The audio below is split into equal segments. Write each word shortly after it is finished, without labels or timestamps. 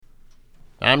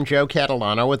I'm Joe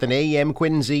Catalano with an AM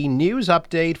Quincy news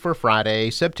update for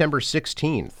Friday, September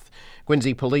 16th.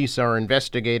 Quincy police are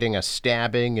investigating a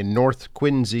stabbing in North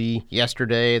Quincy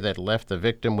yesterday that left the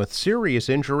victim with serious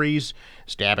injuries.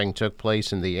 Stabbing took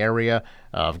place in the area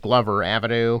of Glover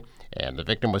Avenue, and the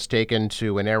victim was taken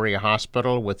to an area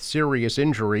hospital with serious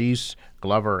injuries.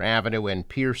 Glover Avenue and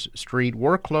Pierce Street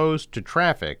were closed to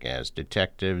traffic as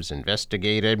detectives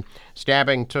investigated.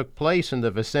 Stabbing took place in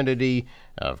the vicinity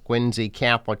of Quincy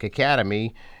Catholic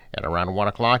Academy at around 1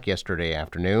 o'clock yesterday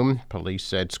afternoon. Police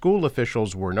said school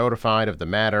officials were notified of the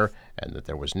matter and that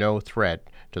there was no threat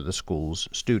to the school's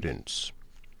students.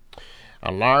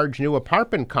 A large new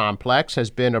apartment complex has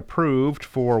been approved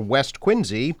for West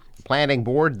Quincy. The Planning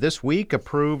Board this week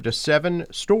approved a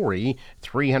 7-story,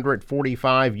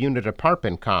 345-unit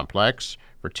apartment complex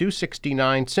for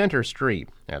 269 Center Street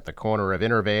at the corner of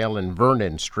Intervale and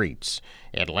Vernon Streets.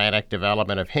 Atlantic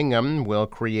Development of Hingham will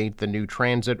create the new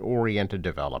transit-oriented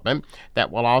development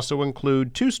that will also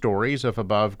include 2 stories of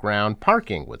above-ground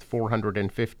parking with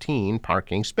 415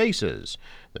 parking spaces.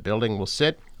 The building will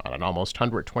sit on an almost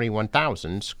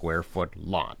 121,000 square foot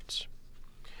lot.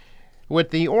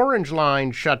 With the Orange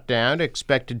Line shutdown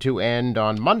expected to end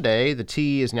on Monday, the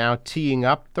T is now teeing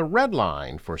up the Red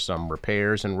Line for some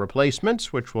repairs and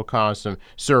replacements, which will cause some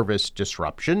service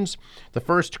disruptions. The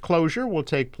first closure will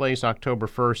take place October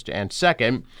 1st and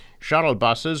 2nd. Shuttle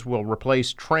buses will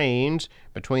replace trains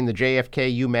between the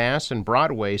JFK UMass and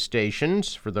Broadway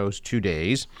stations for those 2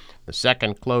 days. The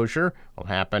second closure will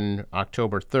happen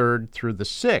October 3rd through the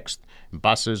 6th.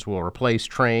 Buses will replace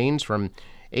trains from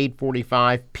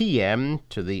 8:45 p.m.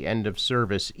 to the end of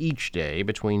service each day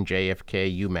between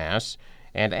JFK, UMass,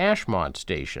 and Ashmont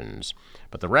stations.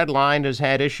 But the Red Line has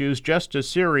had issues just as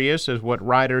serious as what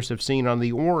riders have seen on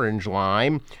the Orange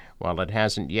Line. While it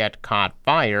hasn't yet caught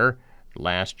fire,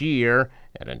 last year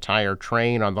an entire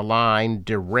train on the line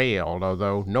derailed,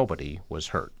 although nobody was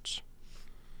hurt.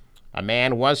 A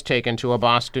man was taken to a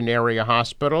Boston area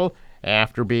hospital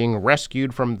after being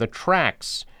rescued from the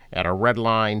tracks at a Red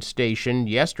Line station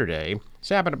yesterday. This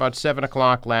happened about 7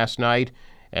 o'clock last night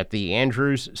at the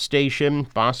Andrews Station.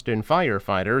 Boston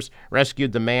firefighters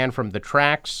rescued the man from the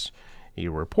tracks. He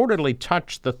reportedly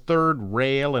touched the third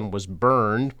rail and was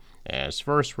burned. As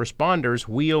first responders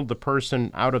wheeled the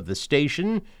person out of the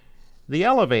station, the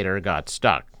elevator got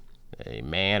stuck. A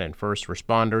man and first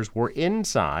responders were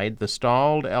inside the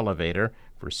stalled elevator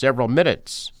for several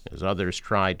minutes as others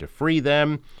tried to free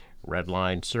them. Red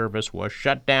Line service was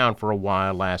shut down for a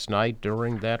while last night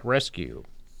during that rescue.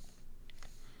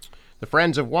 The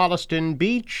Friends of Wollaston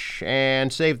Beach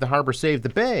and Save the Harbor, Save the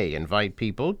Bay invite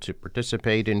people to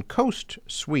participate in Coast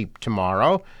Sweep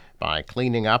tomorrow by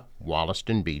cleaning up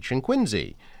Wollaston Beach in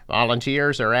Quincy.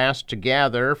 Volunteers are asked to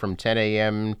gather from 10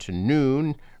 a.m. to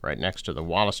noon right next to the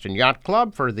Wollaston Yacht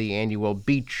Club for the annual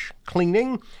beach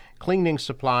cleaning. Cleaning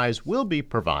supplies will be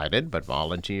provided, but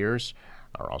volunteers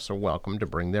are also welcome to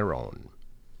bring their own.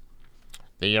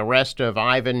 The arrest of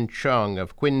Ivan Chung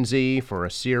of Quincy for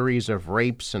a series of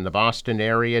rapes in the Boston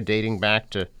area dating back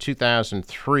to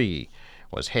 2003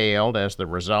 was hailed as the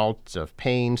result of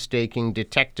painstaking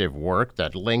detective work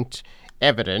that linked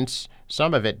evidence,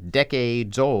 some of it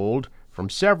decades old, from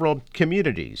several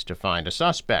communities to find a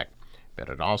suspect. But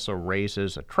it also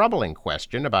raises a troubling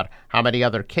question about how many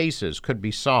other cases could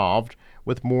be solved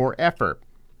with more effort.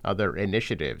 Other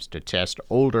initiatives to test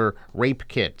older rape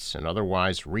kits and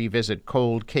otherwise revisit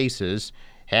cold cases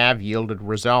have yielded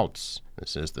results.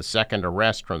 This is the second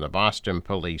arrest from the Boston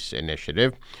Police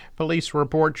Initiative. Police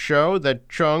reports show that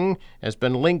Chung has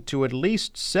been linked to at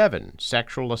least 7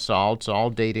 sexual assaults,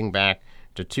 all dating back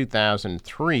to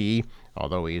 2003.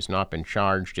 Although he has not been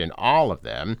charged in all of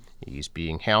them, he's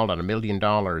being held on $1 million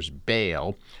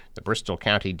bail. The Bristol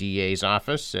County DA's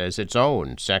office says its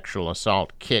own sexual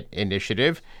assault kit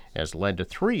initiative has led to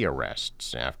 3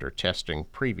 arrests after testing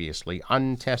previously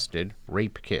untested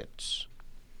rape kits.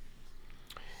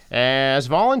 As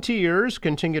volunteers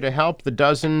continue to help the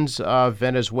dozens of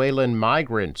Venezuelan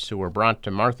migrants who were brought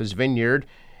to Martha's Vineyard,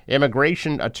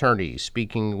 immigration attorneys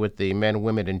speaking with the men,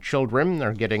 women, and children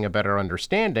are getting a better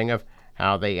understanding of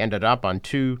how they ended up on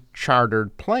 2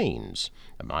 chartered planes.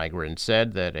 The migrants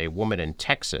said that a woman in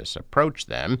Texas approached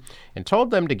them and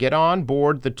told them to get on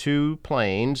board the 2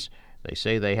 planes. They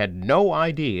say they had no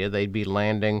idea they'd be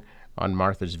landing on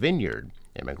Martha's Vineyard.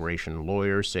 Immigration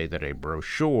lawyers say that a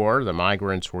brochure the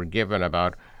migrants were given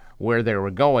about where they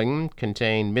were going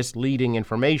contained misleading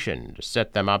information to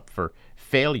set them up for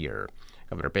failure.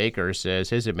 Governor Baker says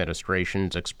his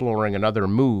administration's exploring another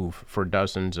move for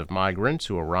dozens of migrants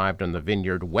who arrived on the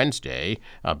Vineyard Wednesday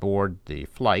aboard the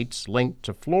flights linked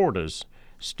to Florida's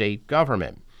state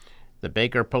government. The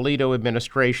Baker-Polito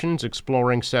administration's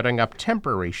exploring setting up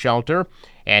temporary shelter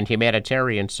and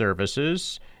humanitarian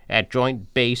services at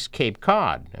Joint Base Cape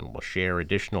Cod, and will share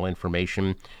additional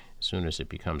information as soon as it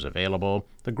becomes available.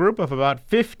 The group of about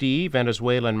 50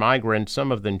 Venezuelan migrants,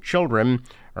 some of them children,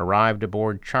 arrived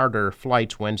aboard charter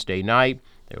flights Wednesday night.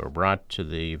 They were brought to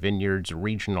the Vineyards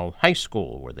Regional High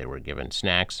School, where they were given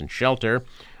snacks and shelter.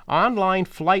 Online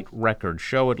flight records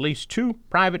show at least 2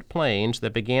 private planes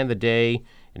that began the day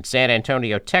in San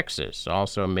Antonio, Texas,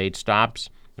 also made stops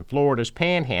in Florida's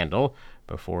Panhandle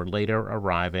before later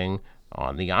arriving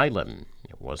on the island.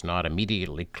 It was not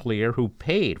immediately clear who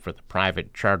paid for the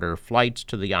private charter flights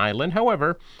to the island.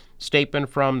 However, a statement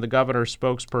from the governor's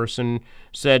spokesperson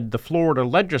said the Florida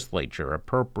legislature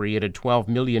appropriated $12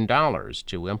 million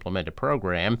to implement a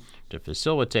program to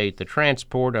facilitate the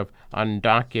transport of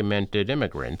undocumented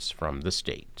immigrants from the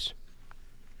state.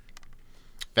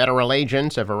 Federal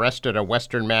agents have arrested a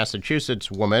Western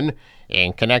Massachusetts woman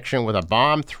in connection with a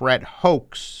bomb threat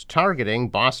hoax targeting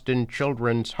Boston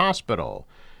Children's Hospital.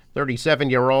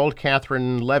 37-year-old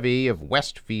Catherine Levy of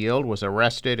Westfield was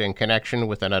arrested in connection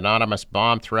with an anonymous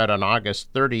bomb threat on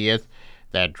August 30th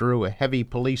that drew a heavy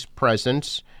police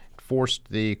presence, forced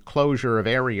the closure of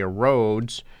area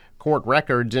roads. Court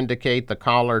records indicate the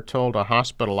caller told a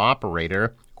hospital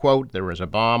operator, quote, "There is a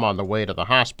bomb on the way to the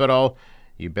hospital.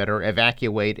 You better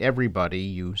evacuate everybody,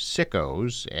 you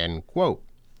sickos," end quote.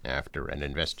 After an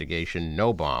investigation,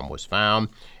 no bomb was found.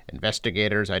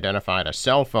 Investigators identified a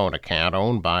cell phone account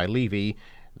owned by Levy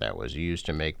that was used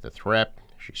to make the threat.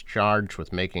 She's charged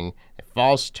with making a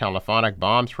false telephonic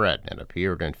bomb threat and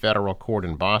appeared in federal court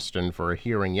in Boston for a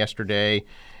hearing yesterday.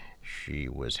 She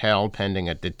was held pending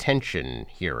a detention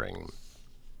hearing.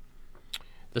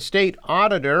 The state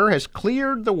auditor has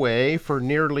cleared the way for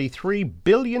nearly $3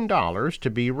 billion to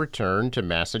be returned to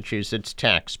Massachusetts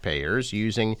taxpayers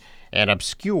using an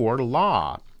obscure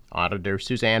law. Auditor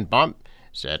Suzanne Bump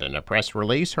said in a press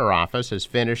release her office has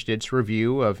finished its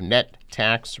review of net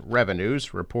tax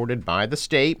revenues reported by the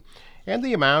state, and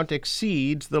the amount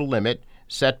exceeds the limit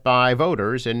set by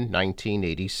voters in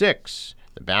 1986.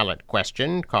 The ballot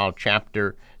question, called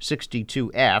Chapter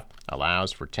 62F,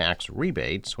 allows for tax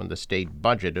rebates when the state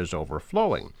budget is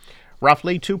overflowing.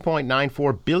 Roughly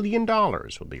 $2.94 billion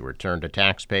will be returned to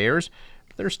taxpayers.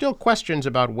 There are still questions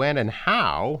about when and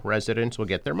how residents will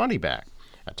get their money back.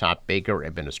 A top Baker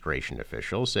administration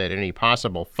official said any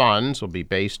possible funds will be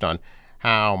based on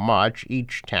how much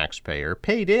each taxpayer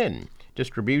paid in.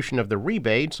 Distribution of the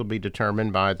rebates will be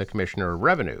determined by the Commissioner of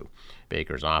Revenue.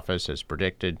 Baker's office has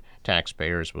predicted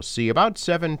taxpayers will see about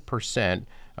 7%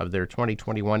 of their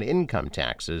 2021 income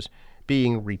taxes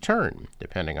being returned,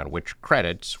 depending on which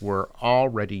credits were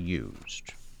already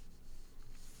used.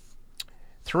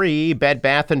 3 Bed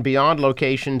Bath & Beyond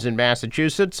locations in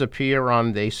Massachusetts appear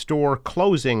on the store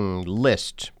closing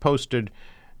list posted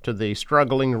to the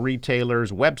struggling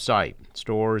retailer's website.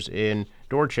 Stores in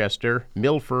Dorchester,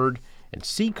 Milford, and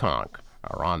Seekonk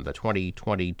are on the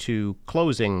 2022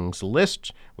 closings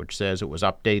list, which says it was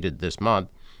updated this month.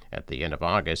 At the end of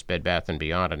August, Bed Bath &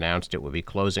 Beyond announced it would be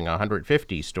closing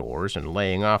 150 stores and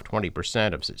laying off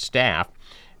 20% of its staff.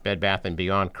 Bed Bath &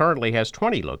 Beyond currently has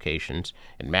 20 locations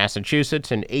in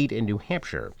Massachusetts and 8 in New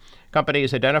Hampshire.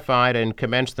 Companies identified and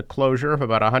commenced the closure of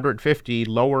about 150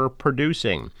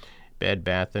 lower-producing Bed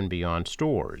Bath & Beyond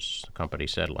stores. The company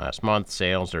said last month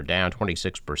sales are down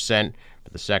 26% for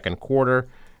the second quarter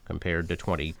compared to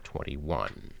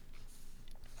 2021.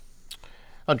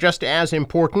 Just as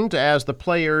important as the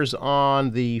players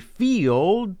on the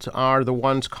field are the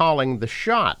ones calling the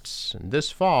shots.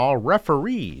 This fall,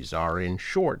 referees are in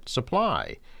short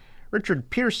supply. Richard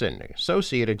Pearson,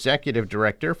 Associate Executive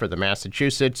Director for the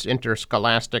Massachusetts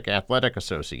Interscholastic Athletic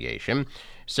Association,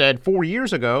 said 4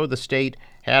 years ago the state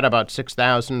had about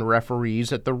 6,000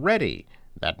 referees at the ready.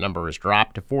 That number has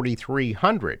dropped to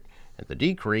 4,300, and the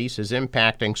decrease is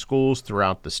impacting schools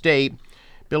throughout the state.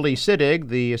 Billy Siddig,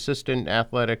 the Assistant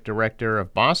Athletic Director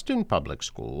of Boston Public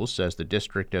Schools, says the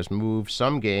district has moved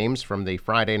some games from the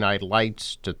Friday night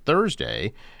lights to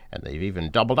Thursday, and they've even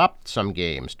doubled up some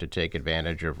games to take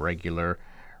advantage of regular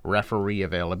referee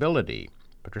availability.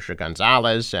 Patricia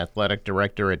Gonzalez, Athletic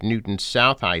Director at Newton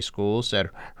South High School, said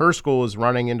her school is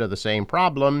running into the same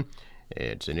problem.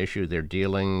 It's an issue they're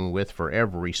dealing with for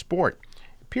every sport.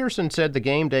 Pearson said the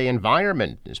game day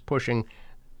environment is pushing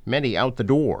many out the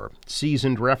door.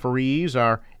 Seasoned referees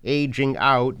are aging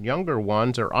out. Younger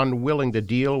ones are unwilling to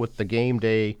deal with the game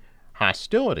day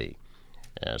hostility.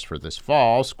 As for this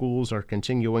fall, schools are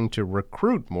continuing to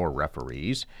recruit more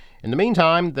referees. In the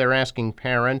meantime, they're asking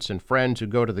parents and friends who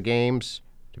go to the games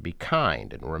to be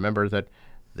kind and remember that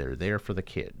They're there for the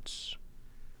kids.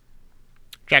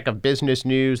 Check of business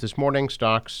news this morning.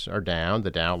 Stocks are down.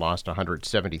 The Dow lost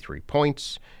 173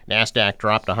 points. NASDAQ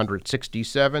dropped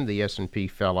 167. The S&P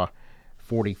fell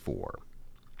 44.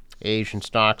 Asian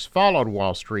stocks followed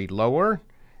Wall Street lower,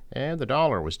 and the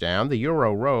dollar was down. The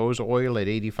euro rose, oil at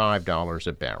 $85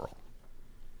 a barrel.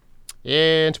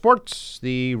 In sports,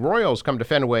 the Royals come to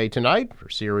Fenway tonight for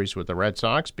a series with the Red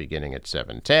Sox beginning at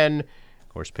 7:10. Of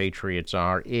course, Patriots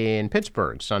are in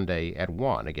Pittsburgh Sunday at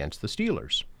 1 against the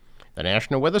Steelers. The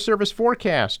National Weather Service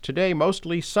forecast today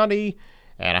mostly sunny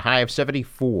at a high of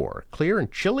 74. Clear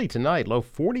and chilly tonight, low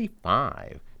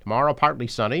 45. Tomorrow partly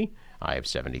sunny, high of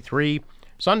 73.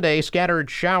 Sunday scattered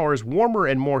showers, warmer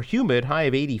and more humid, high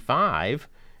of 85.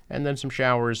 And then some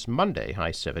showers Monday,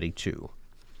 high 72.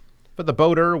 For the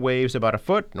boater, waves about a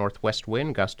foot, northwest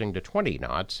wind gusting to 20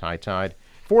 knots, high tide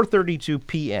 4:32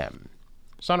 p.m.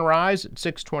 Sunrise at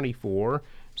 6:24,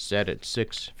 set at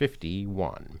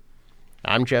 6:51.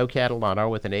 I'm Joe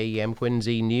Catalano with an AM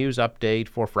Quincy news update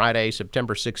for Friday,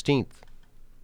 September 16th.